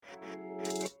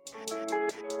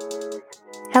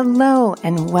Hello,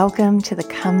 and welcome to the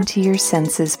Come to Your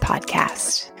Senses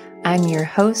podcast. I'm your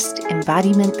host,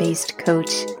 embodiment-based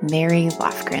coach, Mary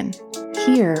Lofgren.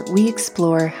 Here, we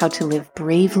explore how to live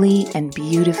bravely and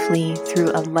beautifully through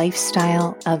a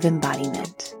lifestyle of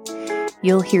embodiment.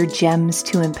 You'll hear gems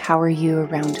to empower you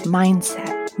around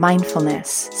mindset,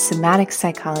 mindfulness, somatic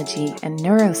psychology, and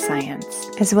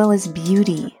neuroscience, as well as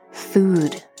beauty,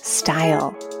 food,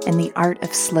 style, and the art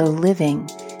of slow living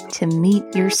to meet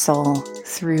your soul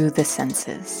through the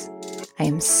senses. I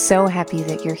am so happy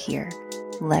that you're here.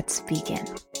 Let's begin.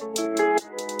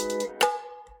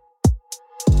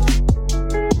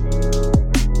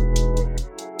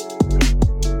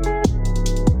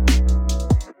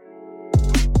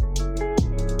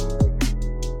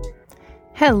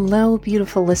 Hello,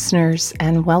 beautiful listeners,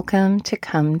 and welcome to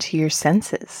Come to Your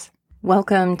Senses.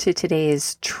 Welcome to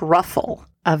today's truffle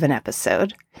of an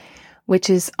episode, which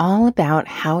is all about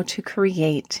how to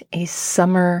create a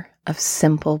summer of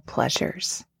simple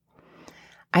pleasures.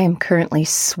 I am currently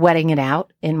sweating it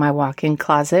out in my walk-in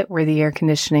closet where the air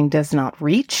conditioning does not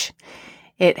reach.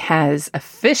 It has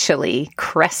officially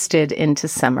crested into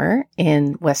summer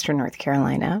in Western North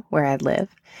Carolina, where I live.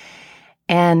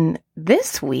 And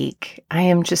this week, I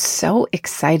am just so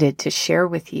excited to share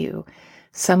with you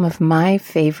some of my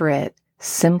favorite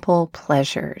simple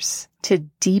pleasures to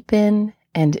deepen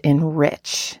and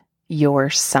enrich your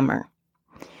summer.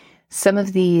 Some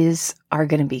of these are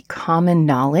going to be common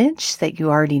knowledge that you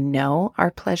already know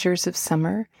are pleasures of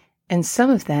summer, and some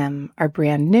of them are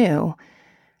brand new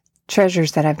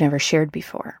treasures that I've never shared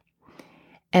before.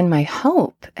 And my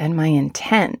hope and my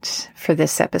intent for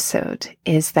this episode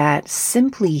is that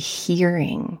simply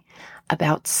hearing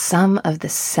about some of the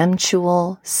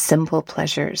sensual, simple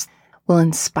pleasures will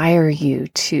inspire you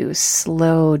to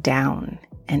slow down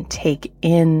and take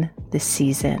in the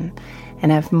season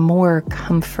and have more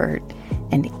comfort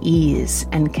and ease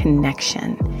and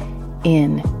connection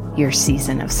in your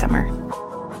season of summer.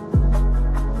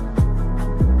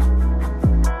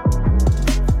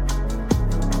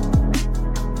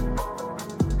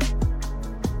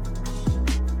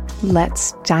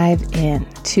 Let's dive in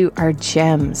to our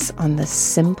gems on the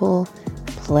simple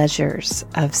pleasures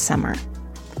of summer.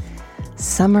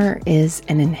 Summer is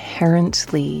an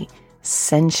inherently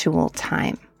sensual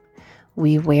time.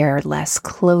 We wear less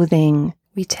clothing.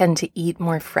 We tend to eat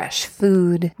more fresh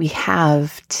food. We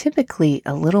have typically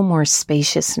a little more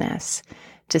spaciousness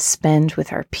to spend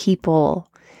with our people.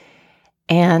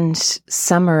 And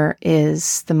summer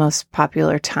is the most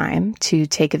popular time to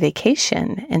take a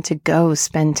vacation and to go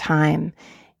spend time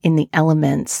in the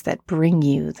elements that bring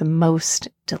you the most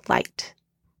delight.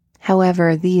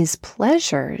 However, these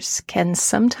pleasures can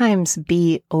sometimes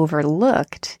be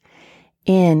overlooked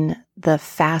in the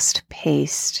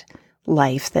fast-paced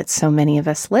life that so many of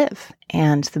us live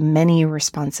and the many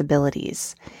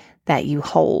responsibilities that you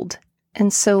hold.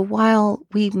 And so while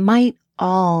we might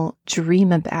all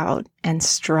dream about and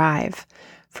strive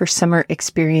for summer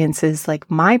experiences like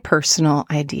my personal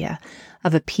idea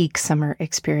of a peak summer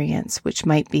experience, which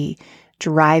might be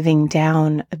driving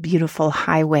down a beautiful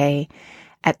highway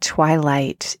at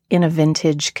twilight in a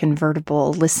vintage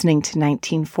convertible, listening to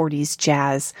 1940s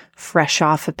jazz, fresh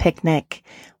off a picnic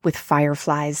with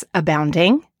fireflies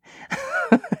abounding.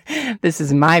 This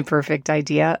is my perfect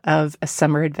idea of a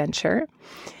summer adventure.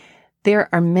 There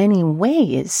are many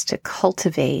ways to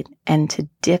cultivate and to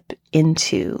dip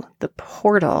into the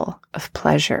portal of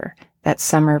pleasure that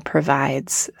summer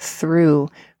provides through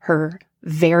her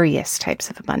various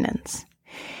types of abundance.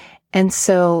 And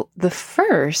so the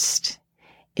first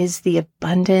is the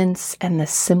abundance and the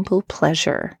simple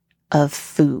pleasure of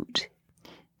food.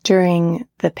 During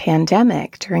the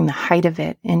pandemic, during the height of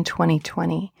it in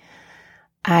 2020,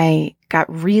 I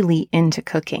got really into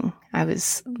cooking. I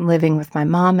was living with my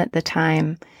mom at the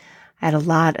time. I had a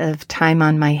lot of time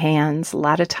on my hands, a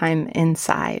lot of time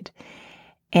inside.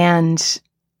 And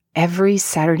every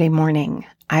Saturday morning,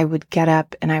 I would get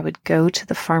up and I would go to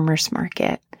the farmer's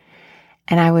market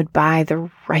and I would buy the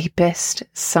ripest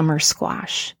summer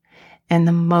squash and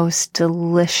the most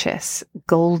delicious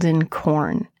golden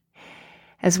corn,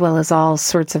 as well as all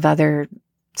sorts of other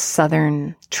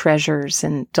southern treasures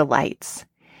and delights.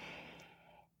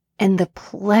 And the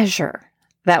pleasure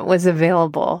that was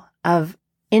available of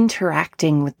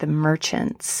interacting with the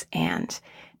merchants and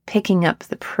picking up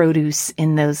the produce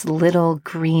in those little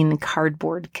green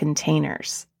cardboard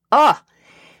containers. Oh,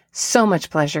 so much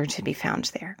pleasure to be found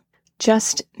there.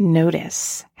 Just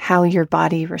notice how your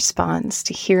body responds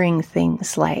to hearing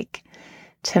things like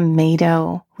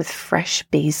tomato with fresh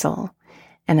basil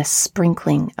and a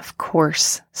sprinkling of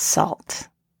coarse salt.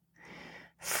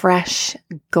 fresh,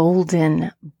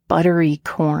 golden, buttery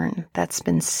corn that's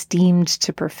been steamed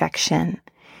to perfection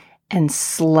and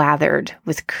slathered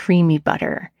with creamy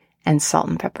butter and salt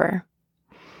and pepper.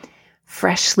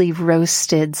 Freshly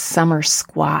roasted summer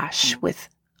squash with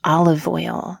olive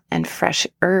oil and fresh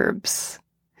herbs.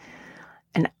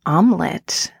 An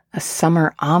omelet, a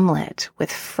summer omelet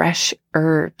with fresh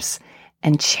herbs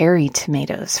and cherry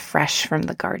tomatoes fresh from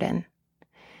the garden.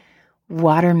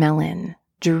 Watermelon,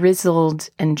 drizzled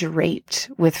and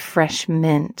draped with fresh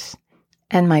mint.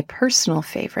 And my personal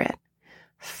favorite,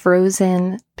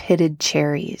 frozen pitted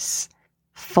cherries,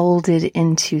 folded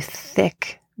into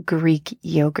thick Greek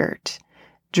yogurt,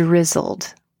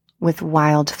 drizzled with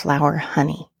wildflower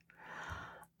honey.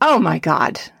 Oh my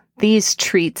God, these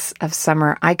treats of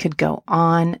summer, I could go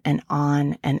on and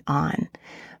on and on,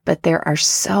 but there are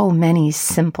so many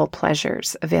simple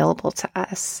pleasures available to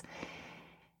us.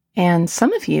 And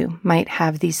some of you might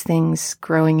have these things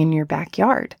growing in your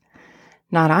backyard.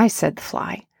 Not I, said the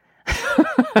fly.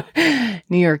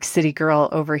 New York City girl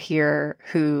over here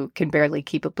who can barely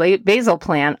keep a basil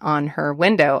plant on her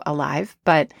window alive,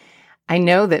 but I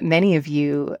know that many of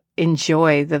you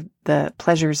enjoy the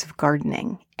pleasures of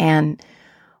gardening. And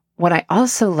what I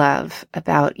also love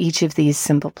about each of these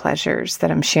simple pleasures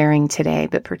that I'm sharing today,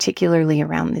 but particularly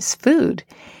around this food,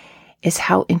 is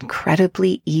how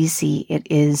incredibly easy it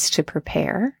is to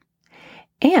prepare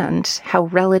and how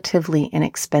relatively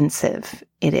inexpensive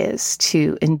it is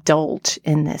to indulge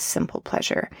in this simple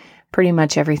pleasure. Pretty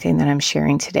much everything that I'm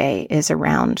sharing today is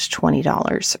around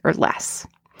 $20 or less.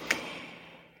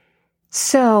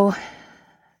 So,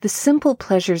 the simple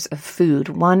pleasures of food,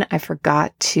 one I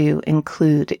forgot to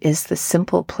include is the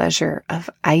simple pleasure of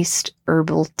iced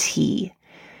herbal tea.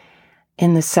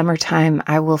 In the summertime,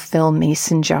 I will fill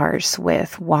mason jars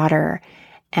with water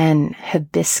and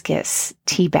hibiscus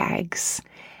tea bags,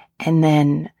 and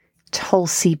then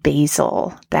Tulsi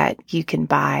basil that you can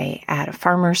buy at a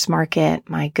farmer's market.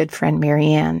 My good friend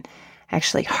Marianne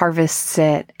actually harvests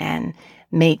it and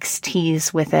makes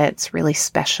teas with it. It's really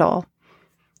special.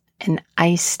 An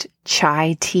iced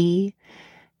chai tea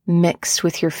mixed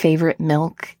with your favorite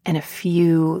milk and a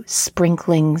few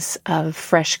sprinklings of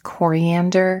fresh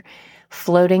coriander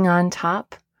floating on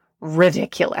top.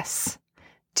 Ridiculous.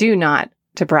 Do not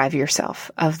deprive yourself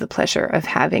of the pleasure of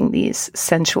having these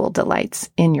sensual delights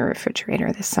in your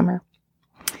refrigerator this summer.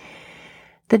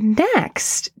 The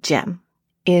next gem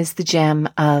is the gem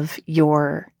of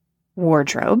your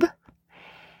wardrobe.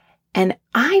 And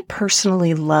I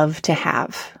personally love to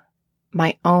have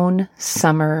my own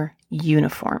summer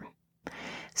uniform.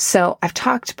 So I've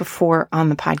talked before on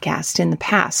the podcast in the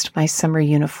past, my summer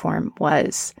uniform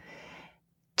was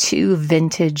 2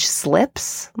 vintage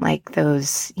slips, like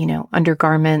those,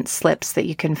 undergarment slips that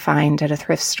you can find at a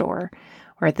thrift store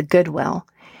or at the Goodwill.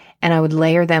 And I would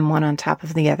layer them one on top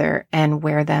of the other and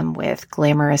wear them with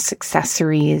glamorous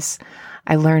accessories.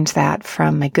 I learned that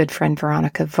from my good friend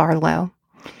Veronica Varlow.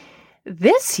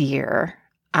 This year,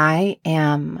 I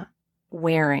am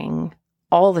wearing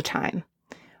all the time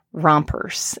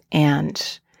rompers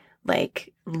and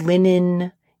like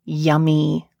linen,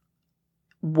 yummy,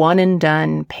 one and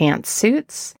done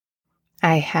pantsuits.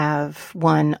 I have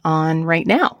one on right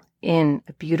now in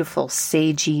a beautiful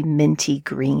sagey minty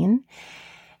green.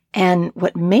 And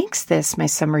what makes this my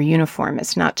summer uniform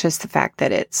is not just the fact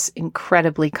that it's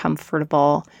incredibly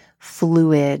comfortable,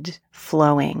 fluid,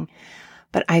 flowing,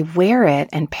 but I wear it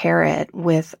and pair it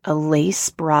with a lace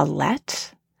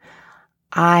bralette.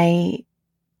 I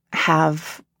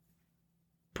have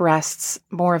breasts,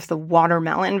 more of the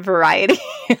watermelon variety.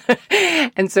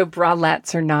 And so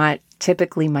bralettes are not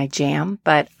typically my jam,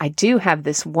 but I do have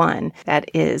this one that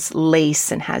is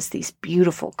lace and has these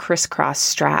beautiful crisscross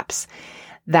straps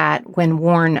that when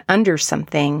worn under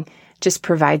something just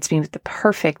provides me with the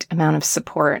perfect amount of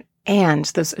support and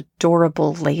those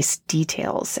adorable lace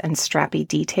details and strappy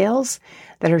details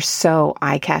that are so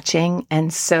eye-catching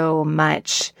and so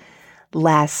much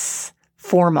less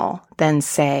formal than,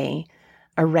 say,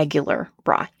 a regular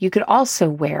bra. You could also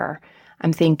wear,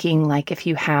 I'm thinking like if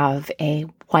you have a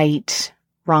white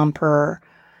romper,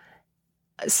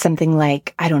 something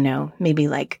like, I don't know, maybe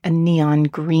like a neon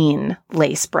green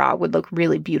lace bra would look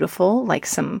really beautiful, like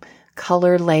some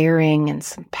color layering and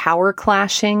some power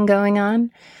clashing going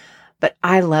on. But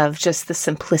I love just the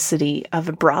simplicity of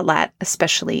a bralette,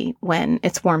 especially when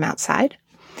it's warm outside.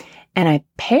 And I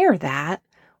pair that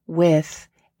with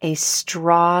a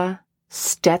straw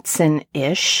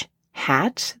Stetson-ish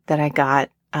hat that I got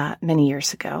many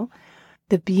years ago.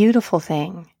 The beautiful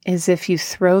thing is if you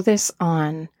throw this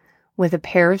on with a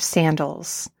pair of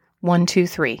sandals, 1, 2,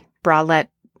 3, bralette,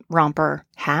 romper,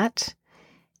 hat,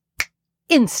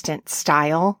 instant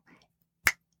style,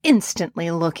 instantly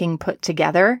looking put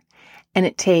together, and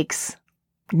it takes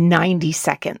 90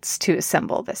 seconds to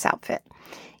assemble this outfit.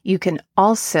 You can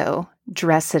also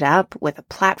dress it up with a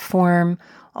platform,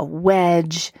 a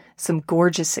wedge, some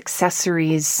gorgeous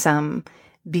accessories, some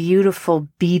beautiful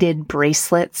beaded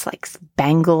bracelets, like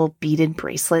bangle beaded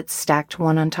bracelets stacked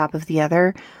one on top of the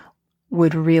other,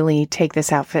 would really take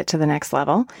this outfit to the next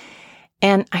level.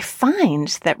 And I find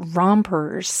that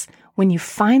rompers, when you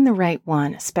find the right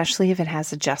one, especially if it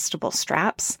has adjustable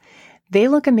straps, they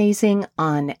look amazing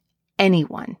on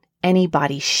anyone, any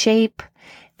body shape.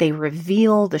 They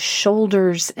reveal the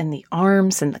shoulders and the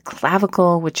arms and the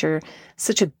clavicle, which are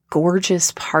such a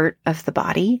gorgeous part of the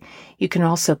body. You can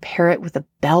also pair it with a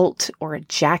belt or a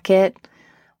jacket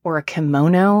or a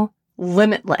kimono.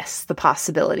 Limitless the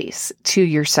possibilities to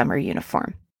your summer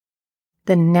uniform.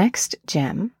 The next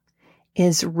gem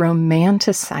is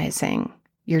romanticizing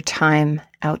your time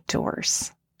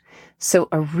outdoors. So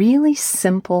a really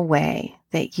simple way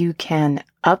that you can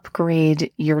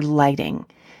upgrade your lighting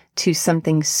to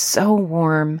something so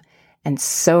warm and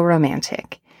so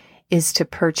romantic is to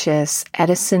purchase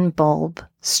Edison bulb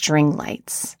string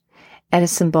lights.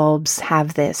 Edison bulbs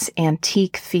have this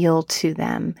antique feel to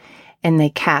them, and they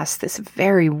cast this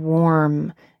very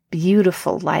warm,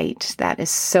 beautiful light that is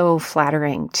so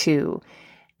flattering to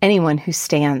anyone who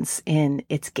stands in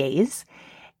its gaze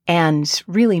and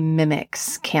really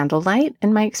mimics candlelight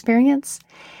in my experience.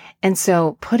 And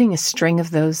so putting a string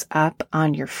of those up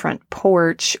on your front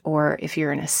porch, or if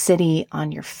you're in a city,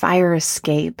 on your fire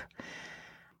escape,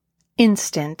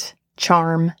 instant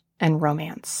charm and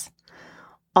romance.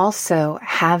 Also,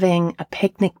 having a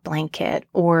picnic blanket,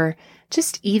 or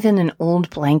just even an old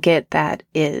blanket that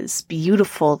is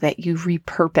beautiful that you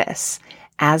repurpose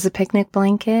as a picnic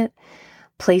blanket,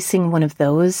 placing one of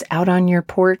those out on your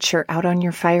porch or out on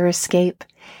your fire escape,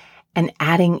 and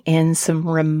adding in some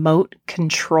remote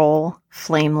control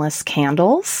flameless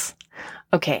candles.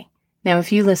 Okay, now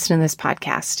if you listen to this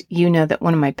podcast, you know that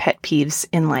one of my pet peeves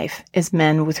in life is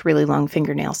men with really long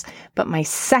fingernails. But my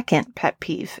second pet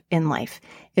peeve in life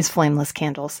is flameless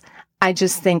candles. I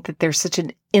just think that there's such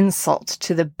an insult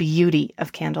to the beauty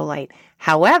of candlelight.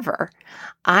 However,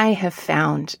 I have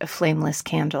found a flameless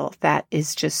candle that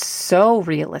is just so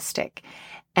realistic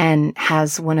and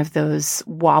has one of those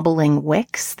wobbling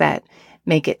wicks that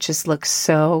make it just look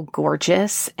so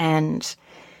gorgeous and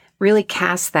really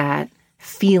cast that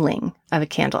feeling of a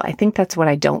candle. I think that's what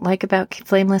I don't like about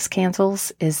flameless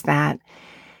candles, is that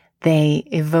they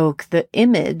evoke the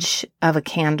image of a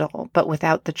candle, but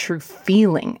without the true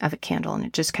feeling of a candle. And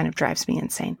it just kind of drives me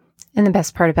insane. And the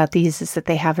best part about these is that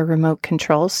they have a remote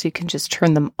control, so you can just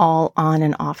turn them all on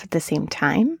and off at the same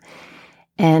time.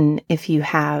 And if you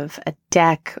have a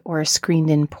deck or a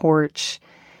screened-in porch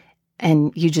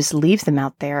and you just leave them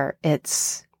out there,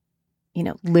 it's,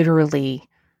 literally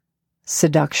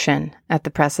seduction at the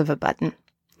press of a button.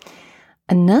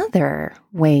 Another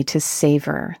way to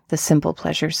savor the simple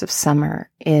pleasures of summer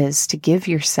is to give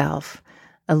yourself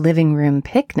a living room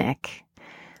picnic,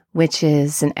 which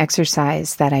is an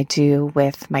exercise that I do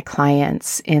with my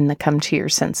clients in the Come to Your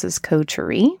Senses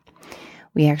coterie.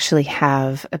 We actually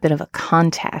have a bit of a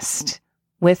contest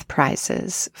with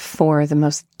prizes for the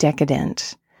most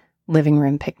decadent living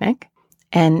room picnic.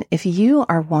 And if you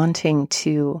are wanting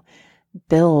to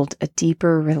build a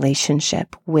deeper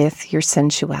relationship with your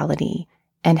sensuality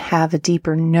and have a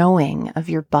deeper knowing of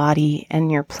your body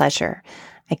and your pleasure,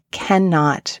 I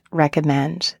cannot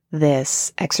recommend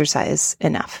this exercise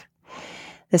enough.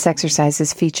 This exercise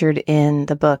is featured in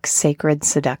the book Sacred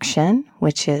Seduction,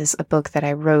 which is a book that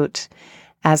I wrote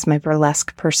as my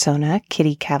burlesque persona,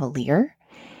 Kitty Cavalier.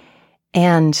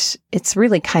 And it's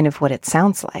really kind of what it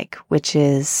sounds like, which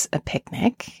is a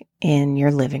picnic in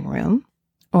your living room,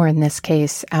 or in this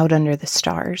case, out under the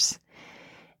stars,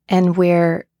 and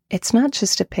where it's not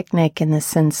just a picnic in the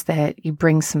sense that you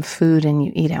bring some food and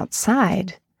you eat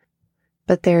outside,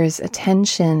 but there's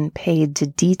attention paid to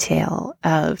detail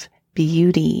of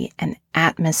beauty and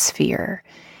atmosphere,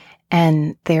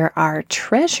 and there are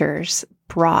treasures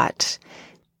brought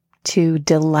to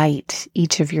delight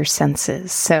each of your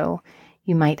senses. So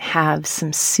you might have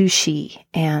some sushi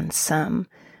and some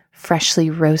freshly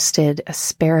roasted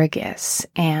asparagus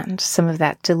and some of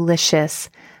that delicious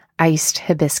iced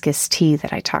hibiscus tea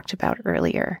that I talked about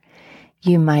earlier.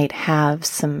 You might have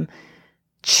some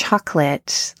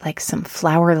chocolate, like some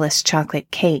flourless chocolate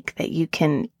cake that you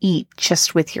can eat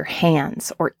just with your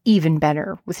hands, or even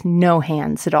better, with no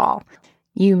hands at all.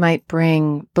 You might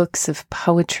bring books of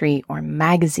poetry or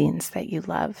magazines that you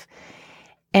love.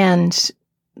 And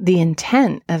the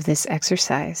intent of this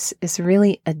exercise is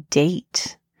really a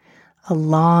date, a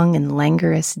long and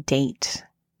languorous date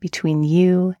between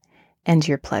you and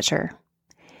your pleasure,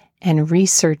 and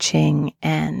researching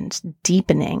and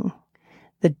deepening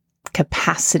the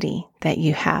capacity that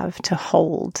you have to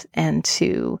hold and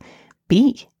to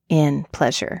be in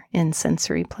pleasure, in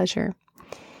sensory pleasure.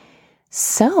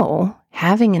 So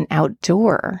having an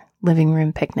outdoor living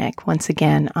room picnic, once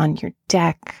again, on your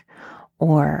deck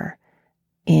or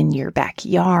in your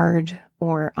backyard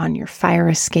or on your fire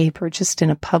escape or just in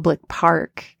a public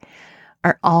park,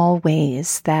 are all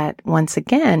ways that, once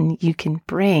again, you can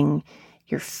bring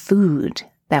your food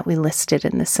that we listed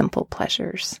in the simple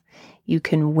pleasures. You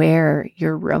can wear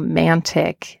your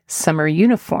romantic summer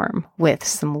uniform with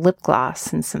some lip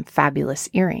gloss and some fabulous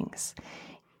earrings.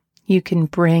 You can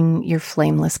bring your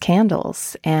flameless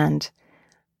candles and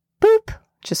boop,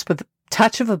 just with a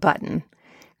touch of a button,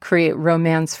 create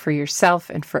romance for yourself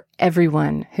and for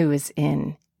everyone who is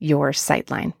in your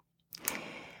sightline.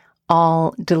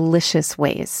 All delicious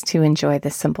ways to enjoy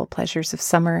the simple pleasures of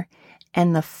summer.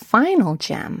 And the final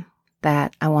gem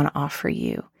that I want to offer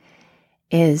you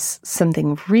is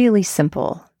something really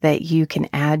simple that you can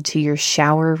add to your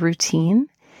shower routine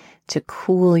to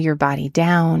cool your body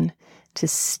down, to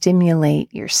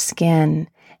stimulate your skin,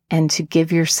 and to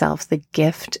give yourself the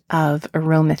gift of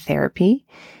aromatherapy.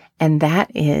 And that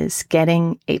is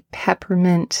getting a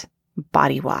peppermint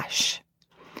body wash.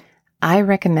 I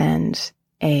recommend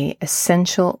a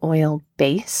essential oil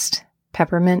based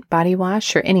peppermint body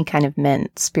wash, or any kind of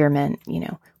mint, spearmint,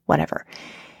 whatever.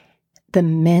 The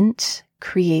mint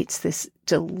creates this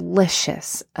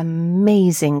delicious,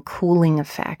 amazing cooling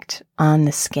effect on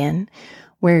the skin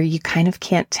where you kind of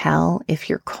can't tell if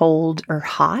you're cold or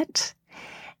hot.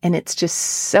 And it's just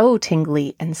so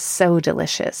tingly and so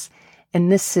delicious. And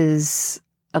this is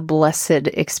a blessed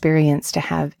experience to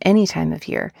have any time of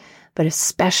year, but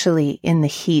especially in the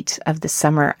heat of the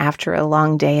summer after a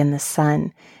long day in the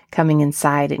sun, coming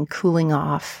inside and cooling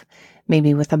off,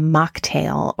 maybe with a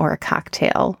mocktail or a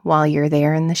cocktail while you're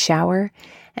there in the shower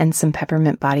and some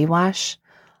peppermint body wash.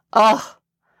 Oh,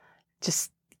 just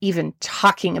even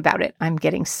talking about it, I'm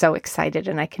getting so excited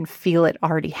and I can feel it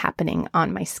already happening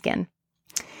on my skin.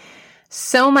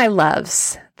 So my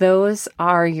loves, those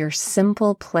are your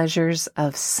simple pleasures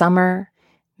of summer.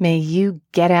 May you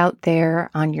get out there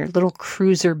on your little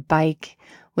cruiser bike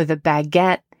with a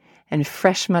baguette and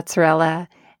fresh mozzarella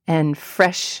and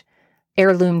fresh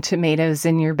heirloom tomatoes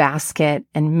in your basket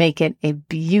and make it a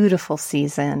beautiful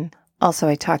season. Also,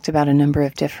 I talked about a number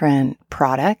of different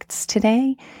products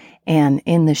today. And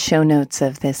in the show notes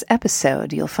of this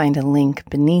episode, you'll find a link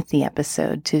beneath the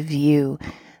episode to view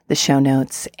the show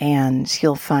notes, and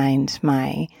you'll find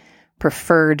my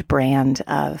preferred brand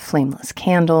of flameless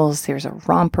candles. There's a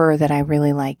romper that I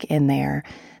really like in there.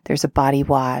 There's a body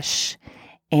wash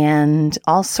and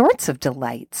all sorts of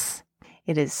delights.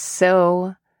 It is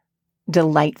so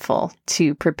delightful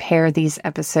to prepare these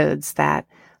episodes that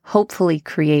hopefully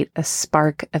create a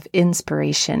spark of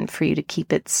inspiration for you to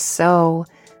keep it so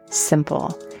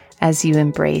simple as you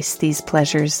embrace these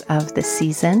pleasures of the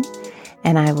season.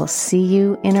 And I will see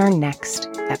you in our next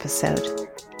episode.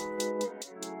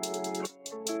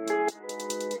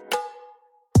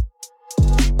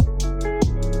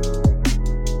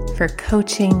 For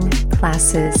coaching,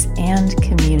 classes, and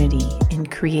community in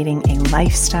creating a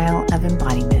lifestyle of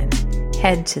embodiment,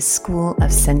 head to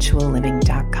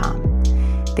schoolofsensualliving.com.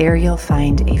 There you'll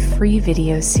find a free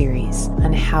video series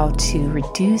on how to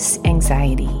reduce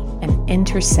anxiety and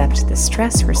intercept the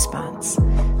stress response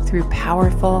through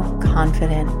powerful,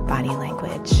 confident body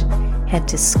language. Head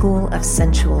to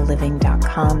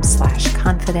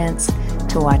schoolofsensualliving.com/confidence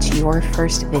to watch your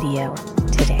first video